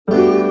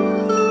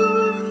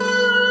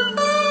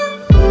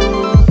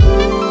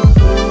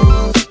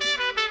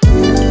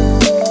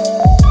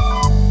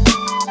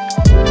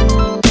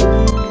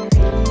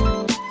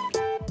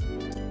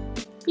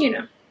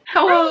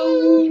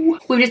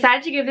We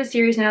decided to give this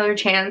series another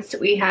chance.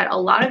 We had a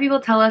lot of people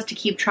tell us to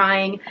keep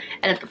trying,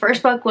 and that the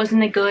first book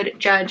wasn't a good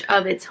judge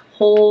of its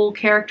whole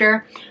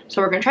character.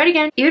 So we're gonna try it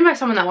again. Even by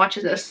someone that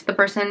watches this, the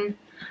person,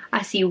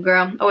 I see you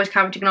girl, always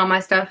commenting on all my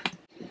stuff.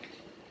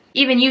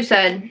 Even you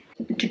said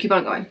to keep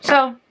on going.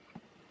 So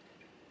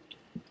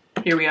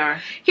here we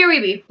are. Here we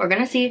be. We're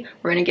gonna see.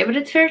 We're gonna give it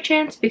its fair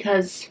chance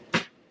because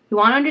we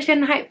want to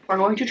understand the hype. We're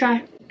going to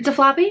try. It's a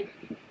floppy.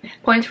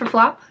 Points for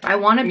flop. I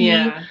want to be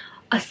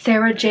a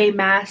Sarah J.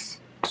 Maas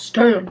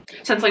stone.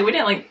 Since like we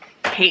didn't like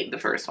hate the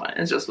first one,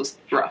 it just was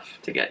rough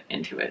to get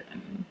into it.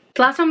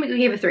 The last one we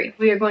gave a 3.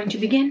 We are going to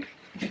begin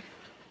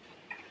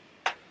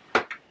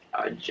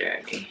our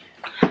journey.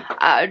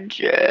 Our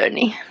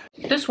journey.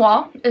 This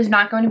wall is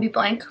not going to be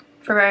blank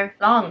for very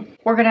long.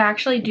 We're gonna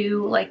actually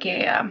do like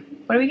a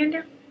what are we gonna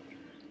do?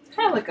 It's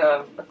kind of like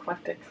a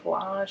eclectic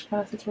collage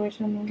kind of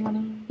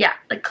situation. Yeah,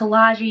 like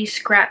collagey,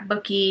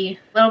 scrapbooky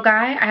little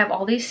guy. I have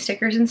all these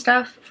stickers and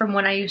stuff from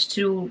when I used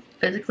to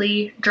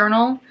physically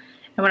journal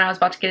and when I was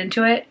about to get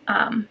into it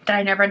that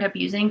I never ended up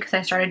using because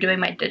I started doing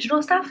my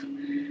digital stuff.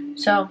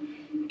 So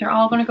they're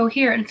all gonna go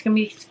here, and it's gonna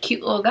be this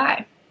cute little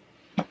guy,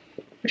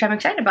 which I'm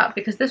excited about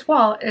because this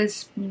wall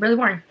is really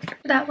boring.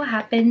 That will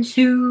happen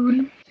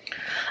soon.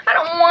 I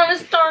don't want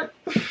to start.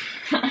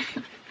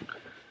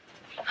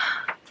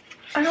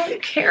 I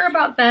don't care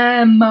about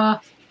them.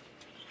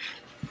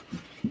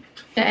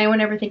 Did anyone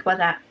ever think about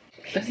that?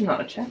 This is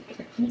not a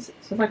chapter. This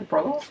is like a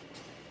prologue.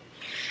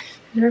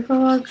 Is there a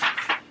prologue?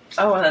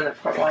 Oh, and then the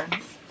part 1.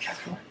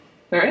 Chapter 1.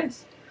 There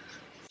is.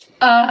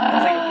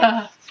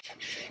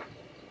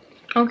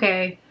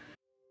 Okay.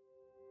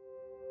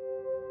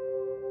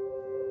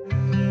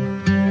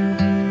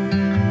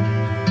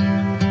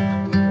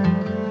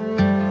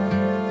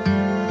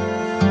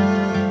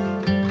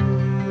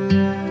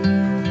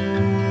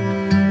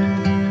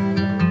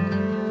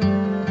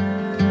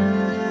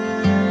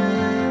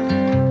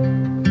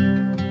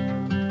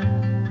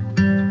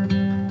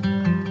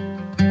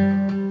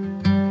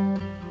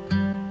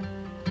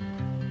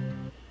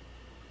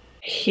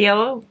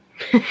 Hello.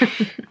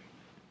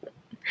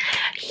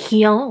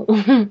 Hello.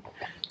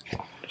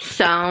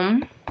 So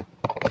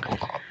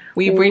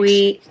we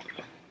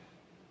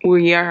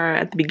are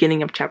at the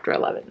beginning of chapter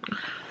 11.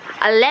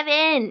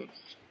 11.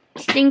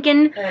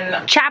 Stinking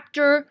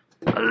chapter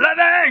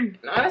 11.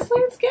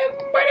 Honestly, it's getting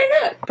pretty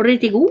good.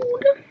 Pretty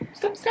good.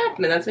 Stuff's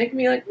happening. That's making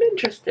me like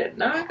interested.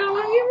 Now I kind of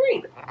want to get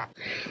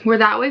read.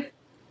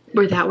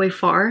 We're that way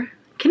far.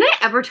 Can I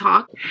ever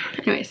talk?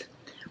 Anyways,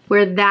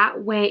 we're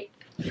that way.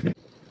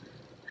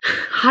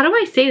 How do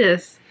I say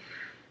this?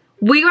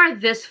 We are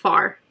this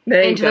far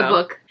into the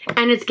book,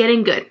 and it's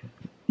getting good.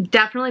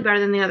 Definitely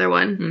better than the other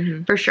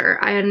one, for sure.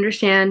 I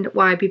understand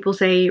why people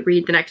say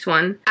read the next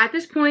one. At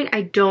this point,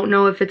 I don't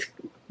know if it's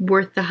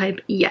worth the hype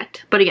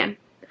yet. But again,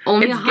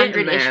 only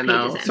 100-ish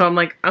pages in. So I'm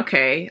like,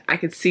 okay, I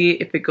could see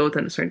if it goes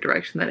in a certain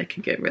direction that it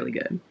could get really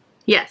good.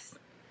 Yes.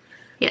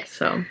 Yes.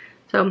 So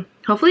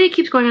hopefully it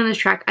keeps going on this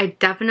track. I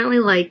definitely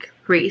like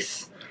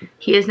Reese.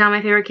 He is now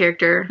my favorite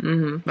character.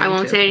 I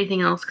won't say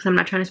anything else because I'm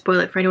not trying to spoil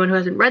it for anyone who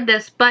hasn't read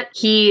this, but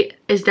he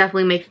is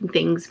definitely making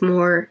things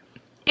more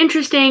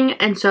interesting,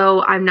 and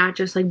so I'm not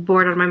just like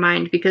bored out of my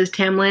mind because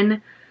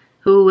Tamlin,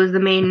 who was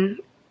the main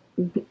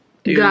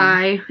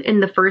guy in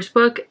the first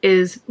book,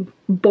 is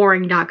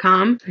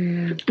boring.com.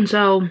 And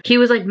so he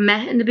was like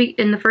meh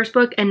in the first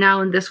book, and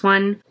now in this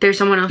one there's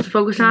someone else to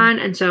focus on,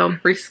 and so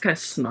Reese is kind of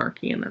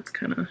snarky, and that's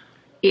kind of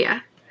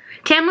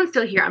Tamlin's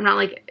still here. I'm not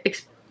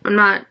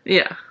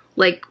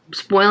like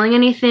spoiling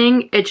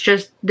anything. It's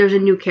just there's a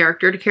new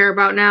character to care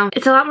about now.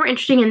 It's a lot more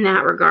interesting in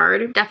that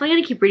regard. Definitely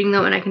gonna keep reading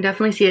though, and I can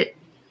definitely see it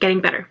getting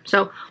better.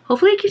 So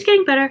hopefully it keeps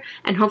getting better,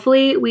 and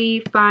hopefully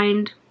we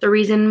find the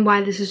reason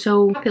why this is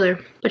so popular.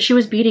 But she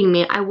was beating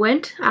me. I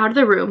went out of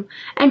the room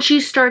and she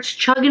starts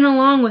chugging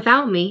along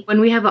without me when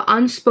we have an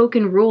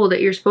unspoken rule that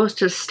you're supposed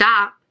to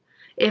stop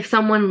if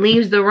someone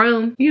leaves the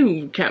room.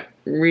 You kept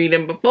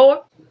reading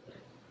before.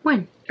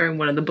 When? During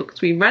one of the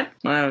books we read.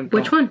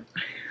 Which one?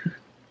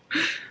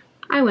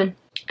 I win.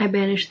 I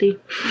banish thee.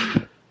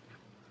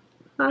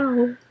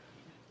 Oh.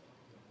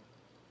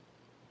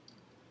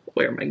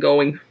 Where am I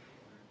going?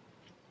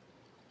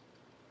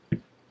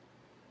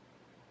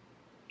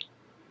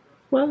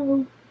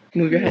 Well,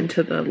 move your head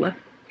to the left.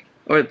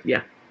 Or,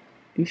 yeah.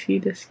 Do you see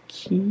this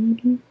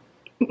kitty?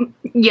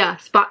 Yeah,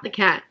 spot the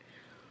cat.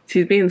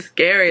 She's being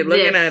scary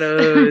looking at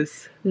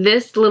us.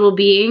 This little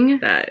being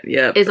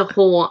is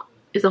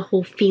a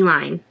whole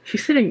feline.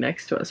 She's sitting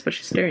next to us, but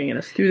she's staring at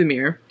us through the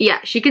mirror. Yeah,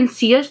 she can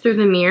see us through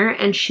the mirror,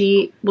 and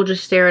she will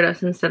just stare at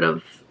us instead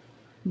of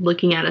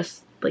looking at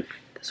us like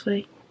this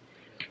way.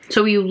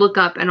 So you look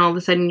up, and all of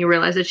a sudden you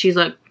realize that she's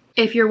like,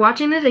 if you're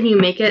watching this and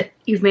you've made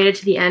it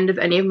to the end of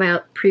any of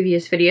my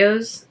previous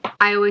videos,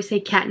 I always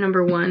say cat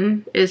number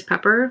 1 is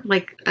Pepper,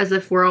 like as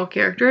if we're all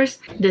characters.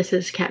 This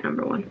is cat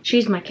number 1.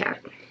 She's my cat.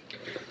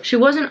 She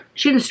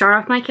didn't start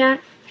off my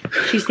cat.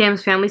 She's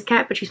Sam's family's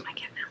cat, but she's my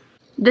cat now.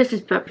 This is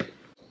Pepper.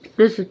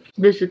 This is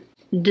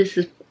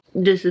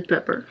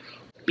Pepper.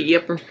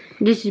 Pepper.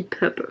 This is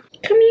Pepper.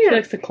 Come here. She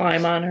likes to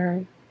climb on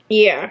her.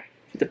 Yeah.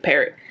 The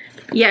parrot.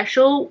 Yeah,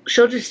 she'll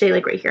just stay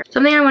like right here.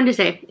 Something I wanted to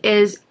say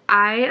is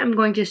I am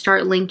going to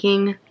start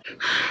linking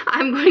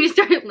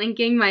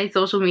my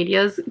social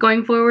medias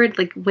going forward,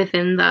 like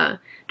within the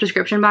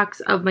description box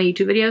of my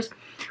YouTube videos.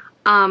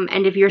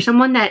 And if you're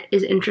someone that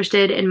is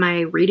interested in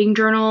my reading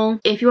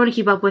journal, if you want to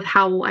keep up with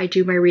how I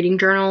do my reading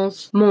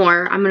journals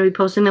more, I'm going to be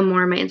posting them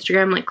more on my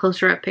Instagram, like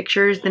closer up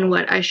pictures than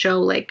what I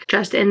show like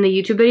just in the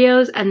YouTube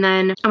videos. And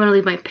then I'm going to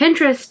leave my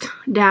Pinterest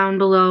down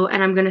below,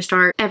 and I'm going to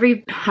start how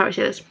do I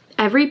say this?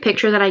 Every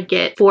picture that I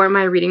get for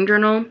my reading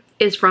journal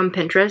is from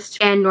Pinterest,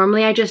 and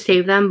normally I just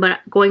save them, but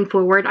going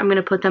forward I'm going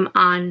to put them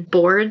on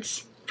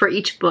boards for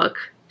each book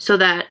so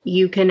that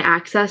you can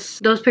access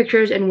those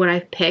pictures and what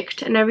I've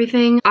picked and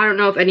everything. I don't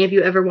know if any of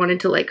you ever wanted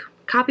to like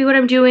copy what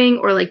I'm doing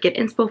or like get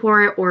inspo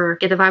for it or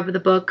get the vibe of the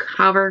book,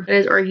 however it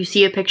is, or if you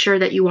see a picture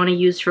that you want to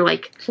use for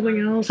like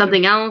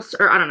something else,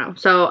 or I don't know.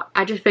 So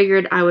I just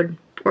figured I would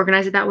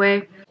organize it that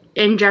way.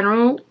 In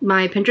general,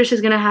 my Pinterest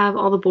is going to have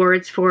all the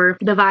boards for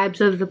the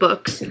vibes of the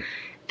books.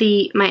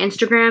 My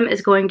Instagram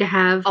is going to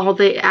have all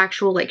the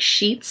actual like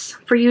sheets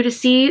for you to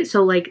see,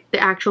 so like the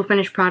actual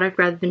finished product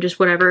rather than just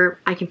whatever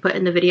I can put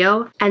in the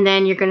video. And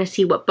then you're going to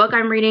see what book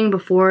I'm reading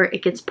before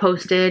it gets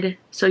posted,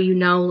 so you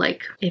know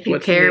like if you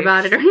care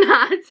about it or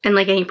not, and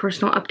like any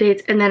personal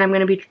updates. And then I'm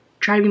going to be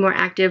trying to be more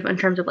active in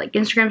terms of like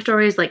Instagram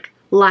stories, like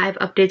live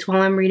updates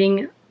while I'm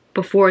reading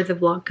before the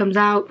vlog comes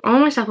out. All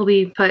my stuff will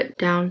be put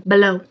down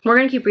below. We're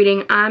gonna keep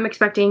reading. I'm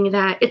expecting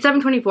that it's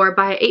 7:24.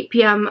 By 8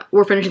 p.m.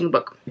 we're finishing the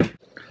book.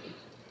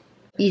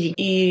 Easy.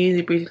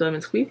 Easy breezy lemon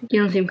squeezy.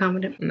 You don't seem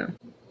confident. No.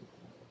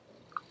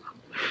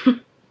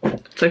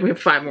 It's like we have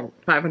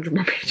 500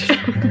 more pages.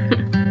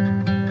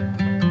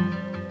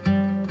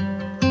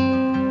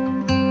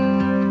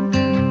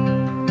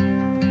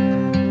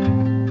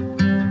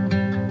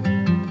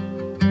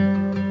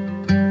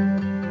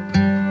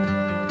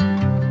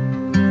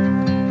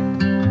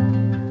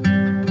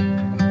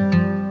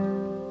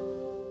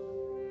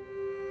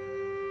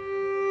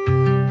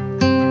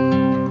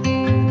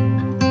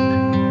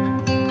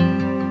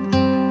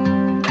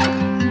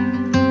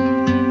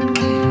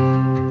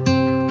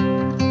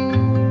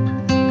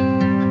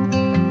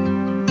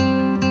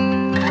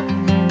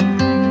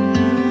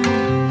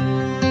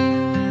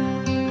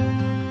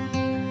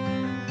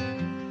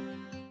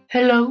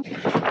 Hello.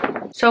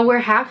 So we're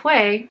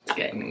halfway. It's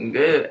getting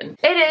good.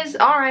 It is.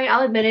 Alright,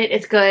 I'll admit it.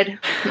 It's good.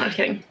 I'm not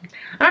kidding.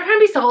 I'm not trying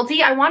to be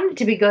salty. I wanted it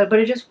to be good, but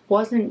it just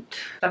wasn't.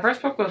 The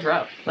first book was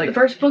rough. Like the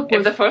first book was...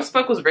 If the first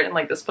book was written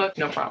like this book,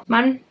 no problem.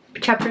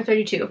 I'm chapter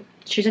 32.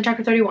 She's in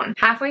chapter 31.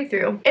 Halfway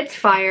through. It's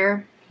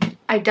fire.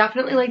 I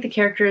definitely like the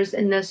characters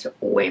in this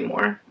way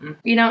more.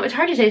 You know, it's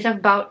hard to say stuff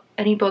about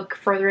any book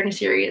further in a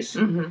series.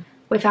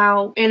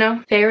 Without, you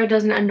know, Feyre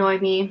doesn't annoy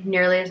me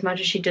nearly as much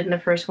as she did in the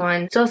first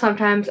one. Still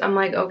sometimes I'm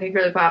like, okay,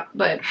 girly pop,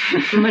 but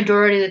the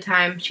majority of the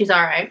time she's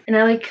alright. And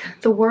I like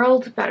the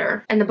world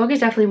better. And the book is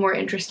definitely more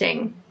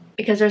interesting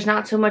because there's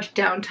not so much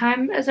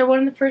downtime as there was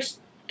in the first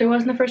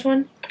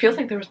one. It feels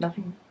like there was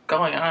nothing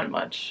going on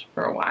much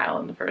for a while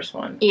in the first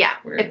one. Yeah,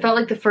 it felt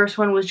like the first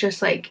one was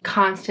just like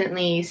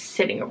constantly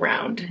sitting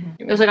around.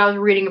 It was like I was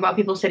reading about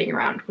people sitting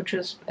around, which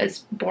was as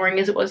boring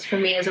as it was for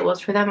me as it was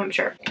for them, I'm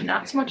sure.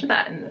 Not so much of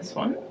that in this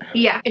one.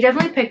 Yeah, it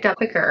definitely picked up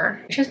quicker,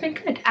 which has been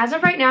good. As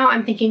of right now,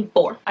 I'm thinking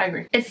 4. I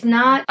agree. It's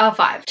not a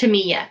 5 to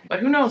me yet.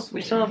 But who knows?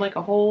 We still have like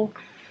a whole...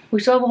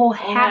 We still have a whole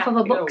half of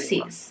a book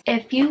season.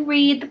 If you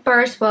read the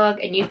first book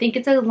and you think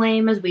it's as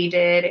lame as we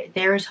did,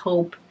 there is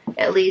hope.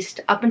 At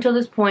least up until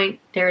this point,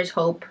 there is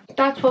hope.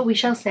 That's what we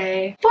shall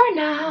say for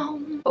now.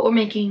 But we're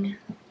making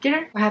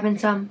dinner. We're having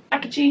some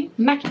mac and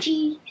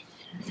cheese.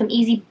 Some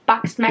easy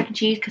boxed mac and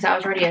cheese because I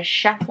was already a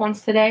chef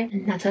once today.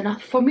 And that's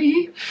enough for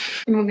me.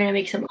 And we're gonna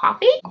make some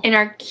coffee in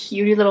our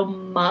cutie little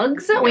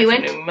mugs. We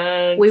went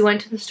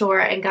to the store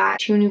and got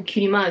 2 new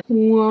cutie mugs.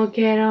 Look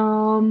at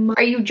them.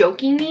 Are you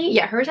joking me?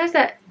 Yeah, hers has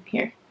that,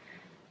 here.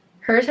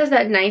 Hers has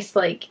that nice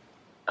like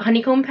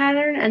honeycomb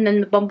pattern and then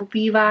the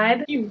bumblebee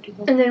vibe.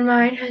 And then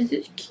mine has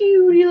this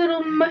cutie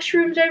little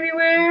mushrooms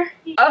everywhere.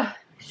 Oh,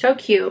 so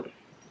cute.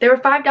 They were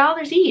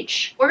 $5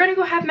 each. We're gonna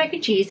go have mac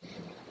and cheese.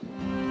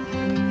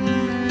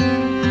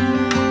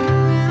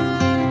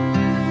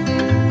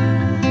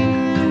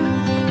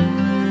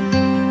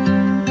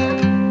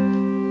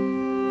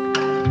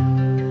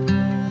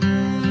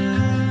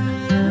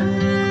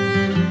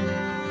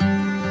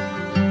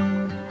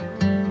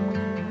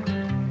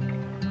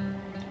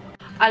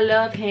 I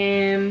love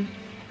him.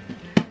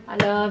 I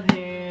love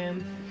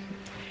him.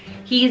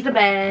 He's the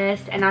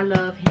best and I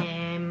love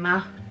him.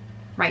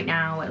 Right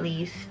now, at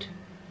least.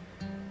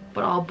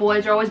 But all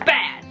boys are always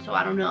bad, so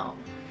I don't know.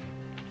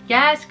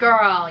 Yes,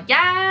 girl.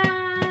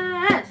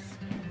 Yes.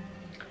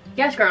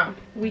 Yes, girl.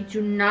 We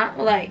do not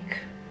like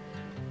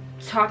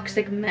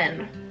toxic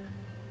men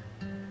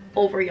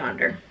over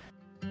yonder.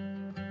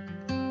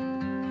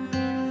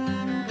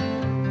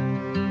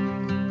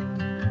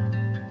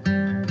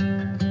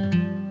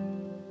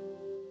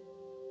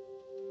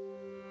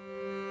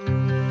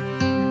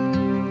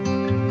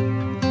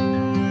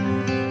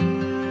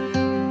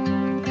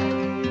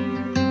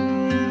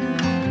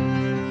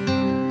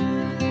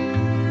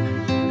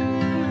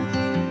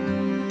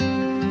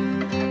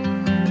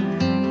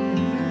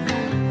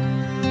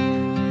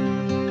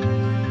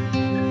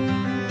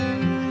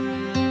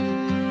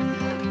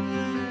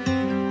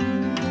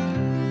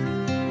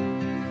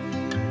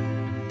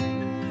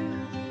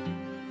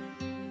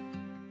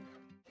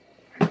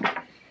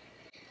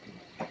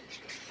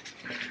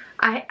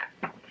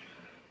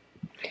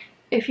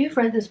 If you've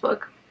read this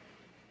book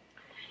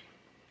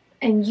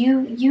and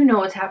you know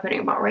what's happening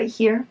about right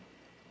here.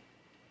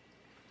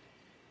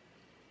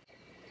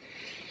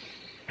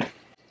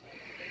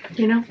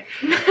 You know?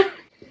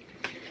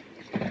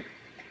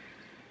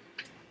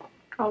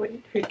 Oh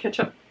wait, here, catch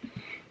up.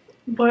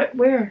 But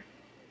where?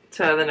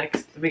 To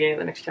the beginning of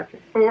the next chapter.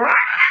 Oh.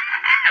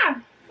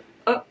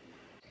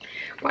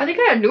 Why they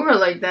gotta do her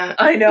like that?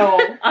 I know.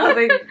 I was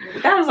like,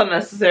 that was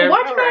unnecessary.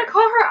 Why'd you gotta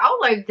call her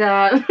out like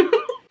that?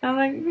 I'm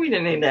like, we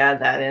didn't need to add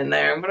that in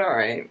there, but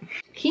alright.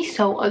 He's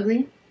so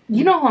ugly.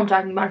 You know who I'm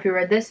talking about if you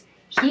read this.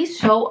 He's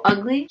so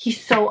ugly.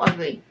 He's so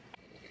ugly.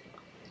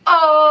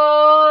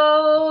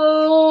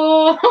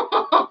 Oh!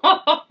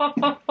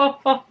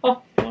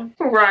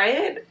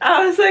 Right?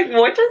 I was like,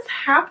 what just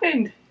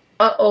happened?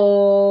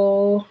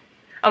 Uh-oh.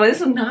 I mean,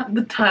 this is not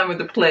the time or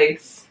the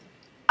place.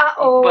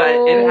 Uh-oh. But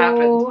it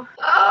happened.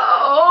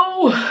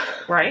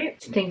 Oh!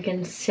 Right?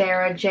 Stinking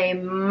Sarah J.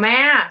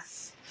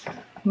 Moss.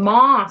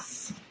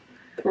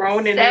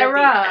 Thrown in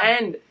Sarah. at the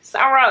end.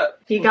 Sarah!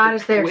 You got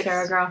us there,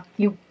 Sarah girl.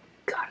 You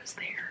got us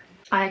there.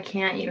 I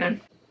can't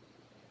even.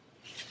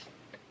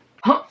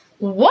 Huh?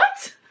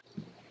 What?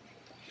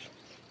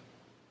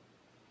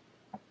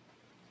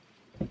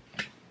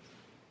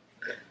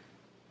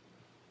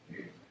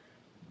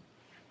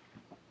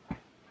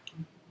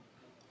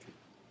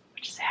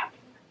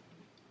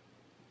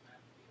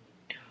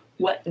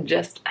 What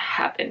just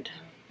happened?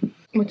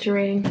 What's your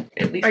rating?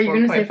 At least Are you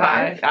gonna say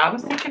 5? I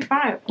was thinking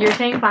 5. You're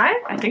saying 5?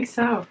 I think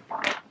so.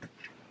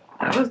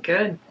 That was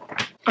good.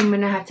 I'm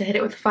gonna have to hit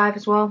it with a 5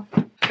 as well.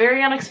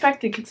 Very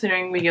unexpected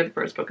considering we gave the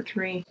first book a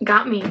 3.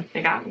 Got me.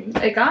 It got me.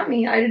 It got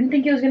me. I didn't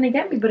think it was gonna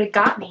get me, but it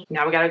got me.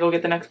 Now we gotta go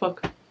get the next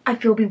book. I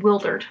feel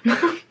bewildered.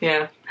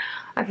 Yeah.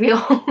 I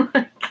feel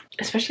like...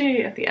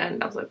 Especially at the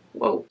end, I was like,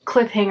 whoa.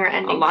 Cliffhanger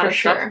ending, a lot for of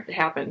sure. stuff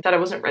happened that I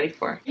wasn't ready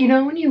for. You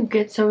know when you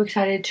get so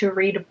excited to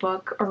read a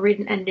book or read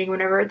an ending,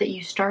 whenever, that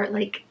you start,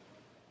 like,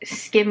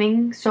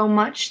 skimming so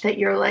much that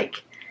you're,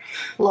 like,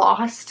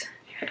 lost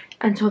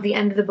until the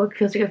end of the book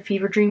feels like a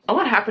fever dream. A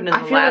lot happened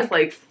in the last,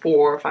 like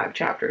 4 or 5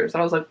 chapters.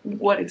 I was like,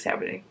 what is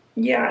happening?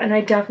 Yeah, and I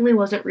definitely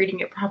wasn't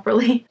reading it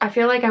properly. I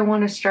feel like I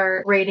want to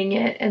start rating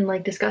it and,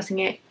 like, discussing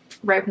it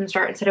right from the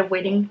start instead of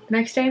waiting the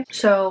next day.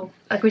 So,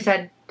 like we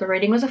said, the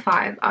rating was a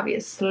 5,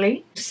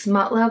 obviously.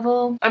 Smut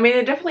level. I mean,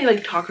 it definitely,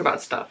 like, talked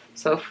about stuff.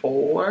 So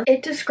 4.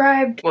 It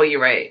described... Well,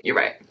 you're right. You're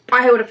right.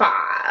 I hit it with a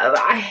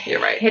 5.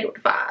 You're right. Hit it with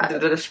a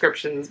 5. The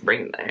descriptions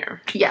bring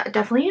there. Yeah,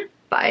 definitely a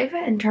 5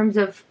 in terms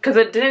of... Because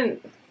it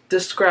didn't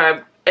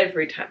describe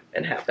every time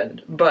it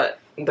happened, but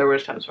there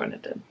was times when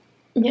it did.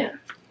 Yeah.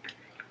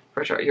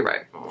 For sure, you're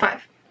right.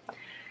 5.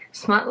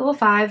 Smut level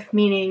 5,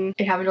 meaning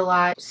it happened a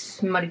lot,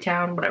 smutty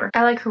town, whatever.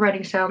 I like her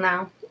writing style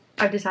now.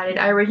 I've decided.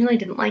 I originally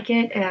didn't like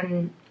it,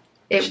 and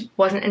it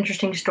was an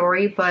interesting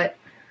story, but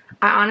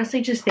I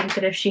honestly just think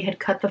that if she had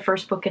cut the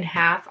first book in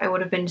half, I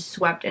would have been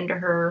swept into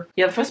her...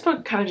 Yeah, the first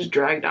book kind of just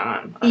dragged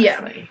on,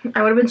 honestly. Yeah,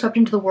 I would have been swept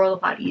into the world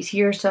a lot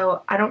easier,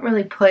 so I don't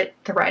really put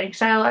the writing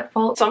style at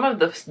fault. Some of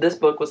this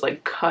book was,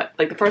 like, cut.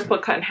 Like, the first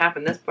book cut in half,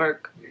 and this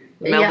book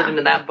melded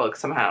into that book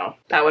somehow.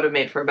 That would have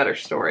made for a better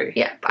story.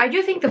 Yeah, I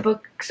do think the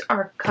books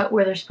are cut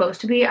where they're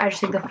supposed to be. I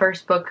just think the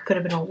first book could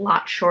have been a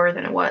lot shorter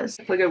than it was.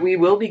 Like, we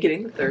will be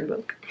getting the third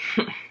book.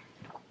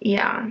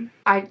 Yeah,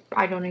 I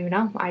don't even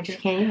know. I just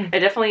can't even. It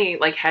definitely,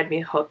 like, had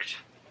me hooked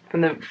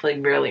from the, like,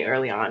 really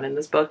early on in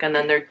this book, and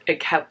then it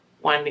kept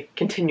wanting to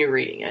continue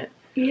reading it.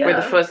 Yeah. Where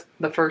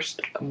the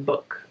first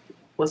book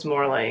was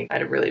more like I had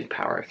to really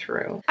power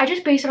through. I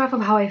just base it off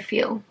of how I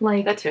feel.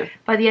 Like, that too.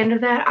 By the end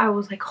of that, I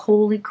was like,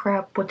 holy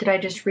crap, what did I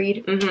just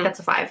read? Mm-hmm. That's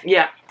a 5.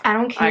 Yeah. I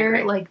don't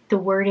care, like, the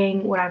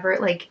wording, whatever.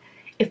 Like,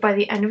 if by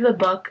the end of the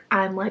book,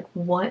 I'm like,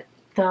 what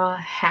the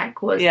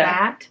heck was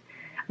that?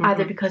 Mm-hmm.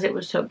 Either because it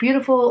was so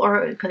beautiful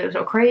or because it was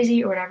so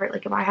crazy or whatever.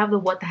 Like, if I have the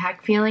what the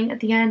heck feeling at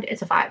the end,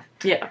 it's a 5.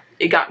 Yeah.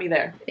 It got me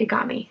there. It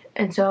got me.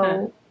 And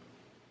so...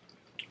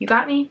 You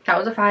got me. That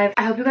was a 5.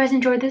 I hope you guys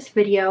enjoyed this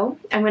video.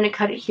 I'm gonna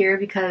cut it here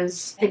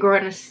because I think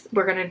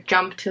we're gonna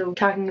jump to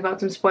talking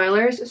about some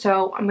spoilers.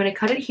 So I'm gonna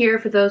cut it here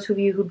for those of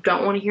you who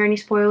don't want to hear any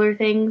spoiler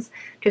things,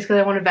 just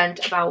because I want to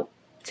vent about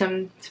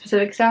some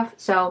specific stuff.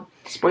 So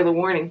spoiler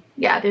warning.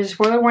 Yeah, there's a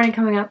spoiler warning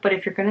coming up. But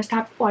if you're gonna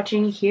stop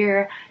watching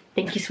here,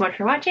 thank you so much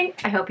for watching.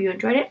 I hope you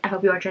enjoyed it. I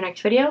hope you watch our next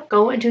video.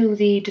 Go into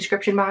the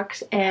description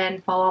box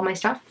and follow all my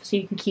stuff so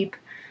you can keep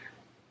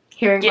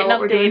hearing about what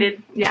we're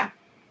doing. Yeah.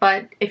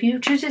 But if you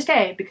choose to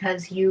stay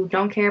because you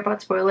don't care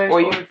about spoilers,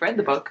 or you've read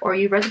the book, or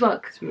you read the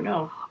book, so you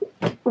know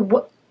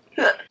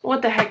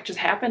what the heck just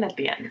happened at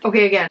the end.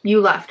 Okay, again,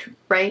 you left,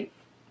 right?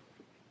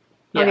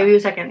 Yeah. I'll give you a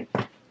second.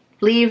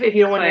 Leave if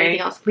you don't want to know anything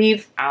else.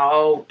 Leave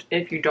out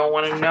if you don't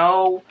want to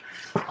know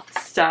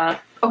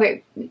stuff.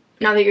 Okay,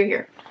 now that you're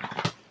here,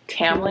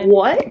 Tamlin.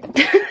 What?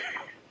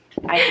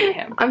 I hate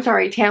him. I'm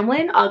sorry,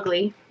 Tamlin,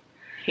 ugly.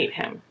 Hate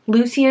him.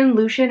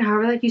 Lucian,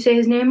 however like you say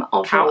his name,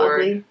 also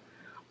Howard.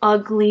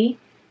 Ugly.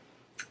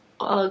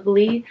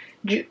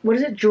 What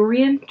is it?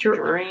 Jurian?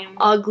 Jurian.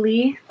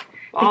 Ugly.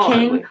 The All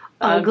king.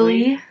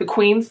 Ugly. The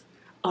queens.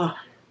 Ugh.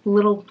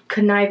 little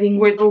conniving,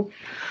 little.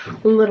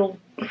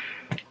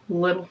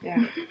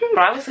 Yeah. But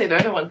I would say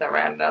they're the ones that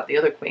ratted out the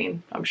other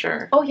queen, I'm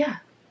sure. Oh, yeah.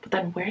 But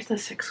then where's the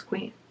 6th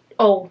queen?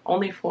 Oh.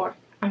 Only 4.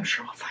 I'm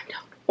sure I'll find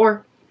out.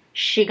 Or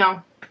she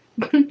gone.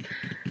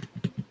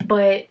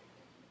 But.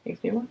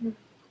 Makes me wonder.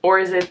 Or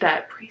is it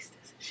that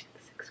priestess? Is she the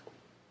 6th queen?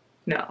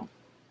 No.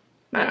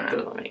 That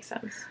doesn't make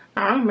sense.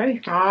 I don't know,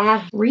 maybe. I don't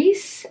know.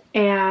 Reese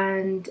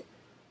and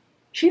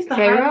she's the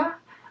Sarah,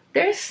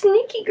 they're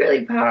sneaky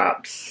girly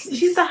pops.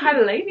 She's the high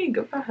lady.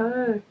 Go for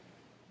her.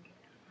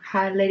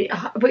 High lady.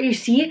 But you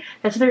see,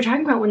 that's what they were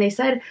talking about when they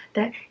said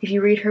that if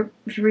you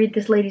read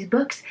this lady's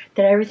books,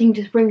 that everything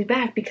just brings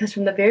back, because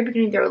from the very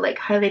beginning they were like,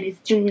 high ladies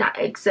do not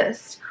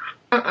exist.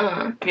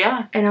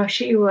 Yeah. And now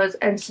she was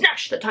and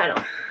snatched the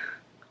title.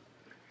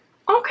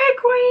 Okay,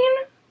 queen.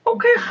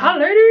 Okay, high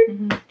lady.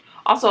 Mm-hmm.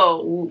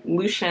 Also,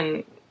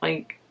 Lucian,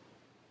 like,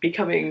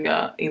 becoming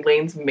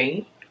Elaine's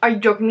mate. Are you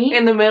joking me?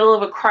 In the middle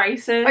of a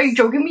crisis. Are you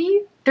joking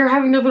me? They're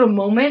having their little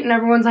moment and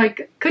everyone's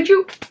like, could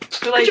you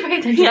pay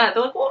attention? Yeah,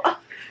 they're like, well,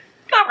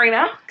 not right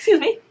now.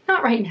 Excuse me.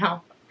 Not right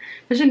now.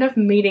 There's enough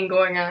mating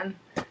going on.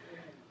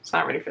 It's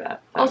not ready for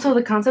that. Also,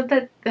 the concept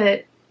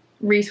that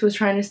Reese was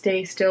trying to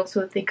stay still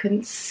so that they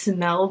couldn't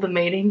smell the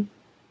mating.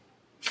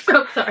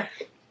 Oh, sorry.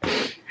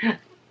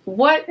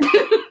 What?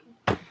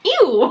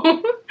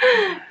 Ew!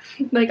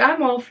 Like,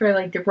 I'm all for,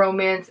 like, the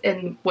romance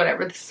and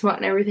whatever, the smut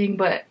and everything,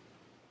 but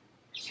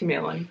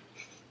smelling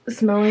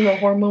the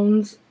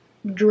hormones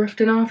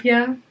drifting off,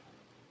 yeah?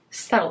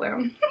 Settle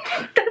down.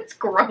 That's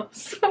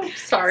gross. I'm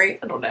sorry.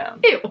 Settle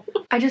down. Ew.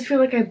 I just feel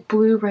like I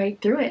blew right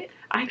through it.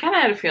 I kind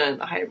of had a feeling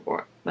the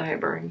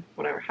Highburn,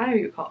 whatever. How do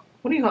you call it?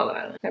 What do you call that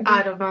island?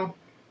 I don't know.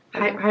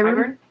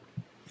 Highburn?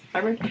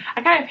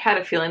 I kind of had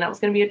a feeling that was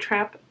going to be a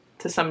trap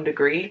to some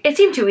degree. It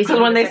seemed too easy. Because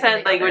when they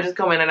said, like, we're just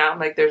going in and out, I'm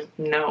like, there's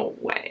no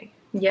way.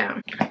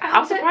 Yeah. I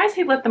was surprised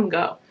he let them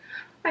go.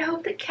 I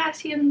hope that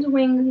Cassian's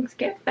wings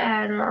get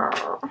better.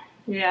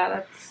 Yeah,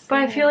 that's... But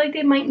I feel like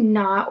they might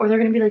not, or they're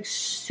going to be, like,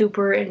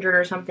 super injured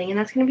or something, and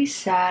that's going to be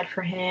sad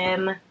for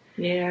him.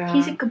 Yeah.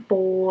 He's a good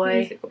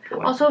boy. He's a good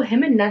boy. Also,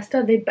 him and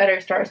Nesta, they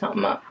better start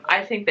something up.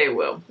 I think they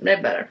will. They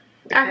better.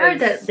 I heard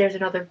that there's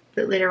another,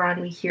 that later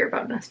on we hear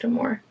about Nesta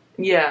more.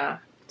 Yeah.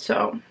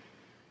 So.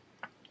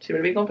 She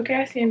would be going for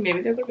Cassian.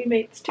 Maybe they're going to be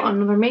mates, too.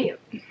 Another mate.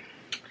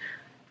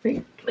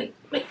 Mate.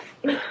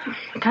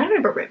 Kind of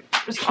inappropriate.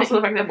 Also,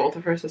 the fact that both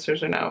of her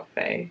sisters are now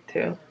Fae,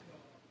 too.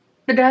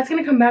 The dad's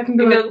gonna come back and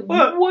be like,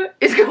 what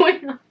is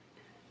going on?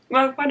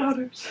 My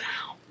daughters.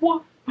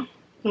 What?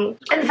 And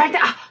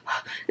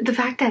the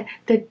fact that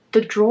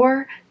the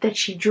drawer that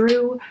she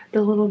drew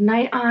the little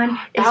knight on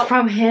is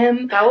from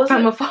him. That was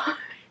from afar.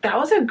 That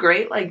was a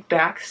great, like,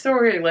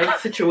 backstory, like,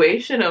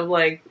 situation of,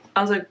 like,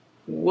 I was like,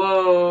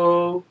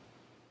 whoa.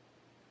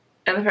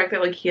 And the fact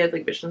that, like, he had,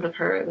 like, visions of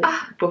her,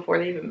 like, before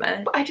they even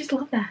met. I just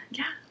love that.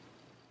 Yeah.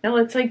 No,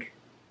 it's like...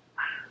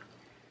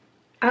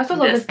 I also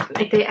love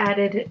that they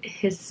added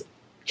his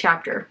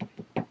chapter.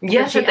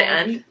 Yes, at the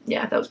end.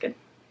 Yeah, that was good.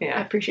 Yeah.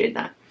 I appreciated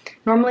that.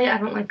 Normally, I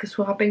don't like the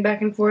swapping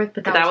back and forth,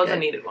 but that was a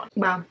needed one.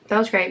 Wow, that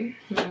was great.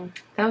 Mm-hmm.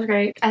 That was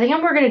great. I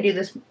think we're going to do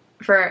this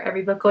for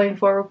every book going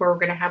forward, where we're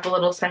going to have a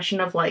little session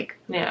of, like,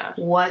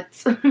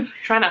 what's...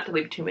 Try not to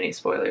leave too many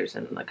spoilers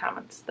in the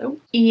comments, though.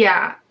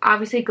 Yeah,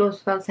 obviously it goes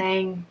without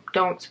saying,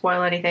 don't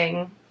spoil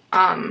anything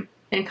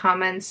in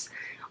comments.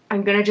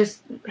 I'm going to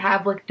just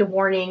have, like, the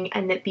warning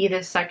and it be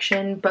this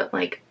section, but,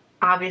 like,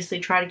 obviously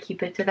try to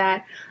keep it to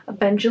that.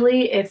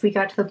 Eventually, if we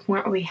got to the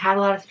point where we had a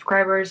lot of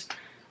subscribers,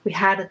 we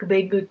had, like, a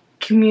big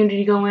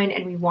community going,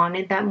 and we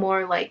wanted that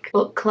more, like,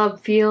 book club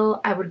feel,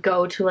 I would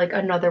go to, like,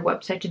 another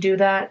website to do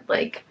that,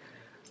 like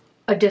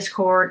a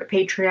Discord, a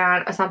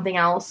Patreon, or something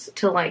else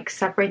to, like,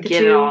 separate the two.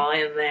 Get it all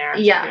in there.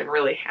 Yeah. And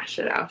really hash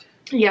it out.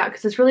 Yeah,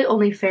 because it's really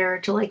only fair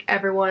to, like,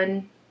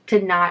 everyone to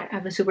not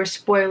have a super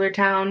spoiler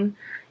town.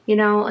 You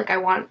know, like, I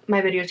want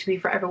my videos to be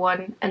for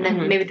everyone, and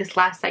then maybe this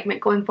last segment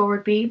going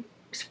forward be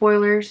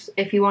spoilers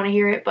if you want to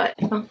hear it, but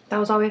well, that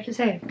was all we have to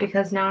say,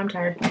 because now I'm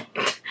tired.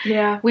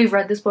 Yeah. We've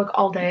read this book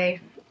all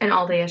day, and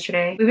all day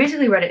yesterday. We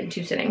basically read it in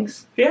 2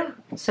 sittings. Yeah.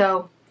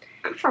 So,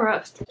 good for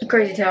us.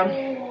 Crazy town.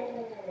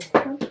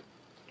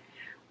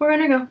 We're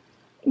gonna go.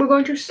 We're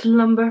going to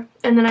slumber,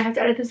 and then I have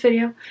to edit this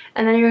video,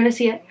 and then you're gonna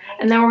see it,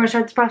 and then we're gonna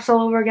start this process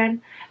all over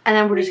again, and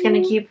then we're just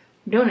gonna keep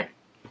doing it.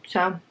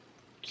 So,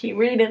 keep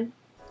reading.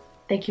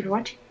 Thank you for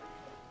watching.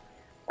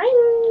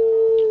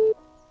 Bye.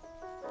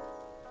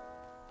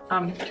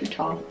 I'm too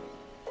tall.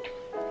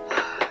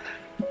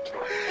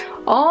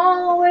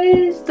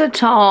 Always the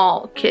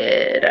tall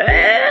kid.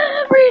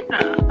 Every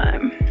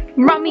time.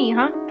 About me,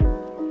 huh?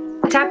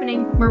 What's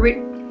happening?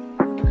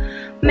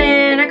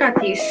 Man, I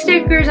got these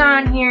stickers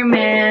on here,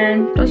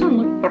 man. Doesn't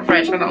look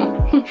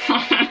professional.